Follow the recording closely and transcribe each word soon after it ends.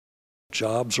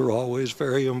Jobs are always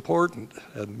very important,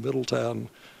 and Middletown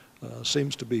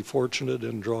seems to be fortunate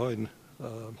in drawing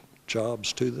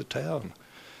jobs to the town.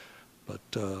 But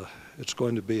it's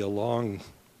going to be a long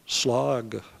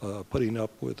slog putting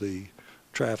up with the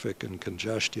traffic and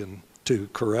congestion. To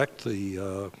correct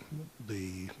the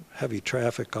heavy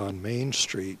traffic on Main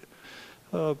Street,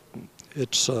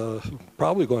 it's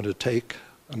probably going to take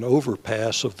an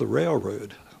overpass of the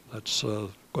railroad. That's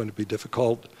going to be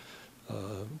difficult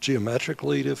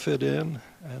geometrically to fit in,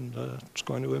 and it's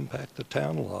going to impact the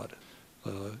town a lot.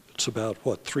 It's about,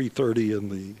 what, 3:30 in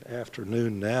the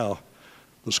afternoon now.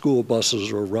 The school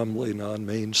buses are rumbling on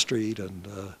Main Street, and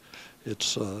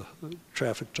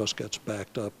traffic just gets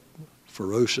backed up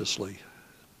ferociously.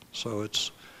 So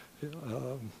it's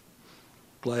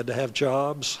glad to have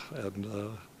jobs,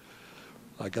 and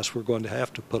I guess we're going to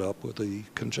have to put up with the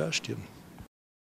congestion.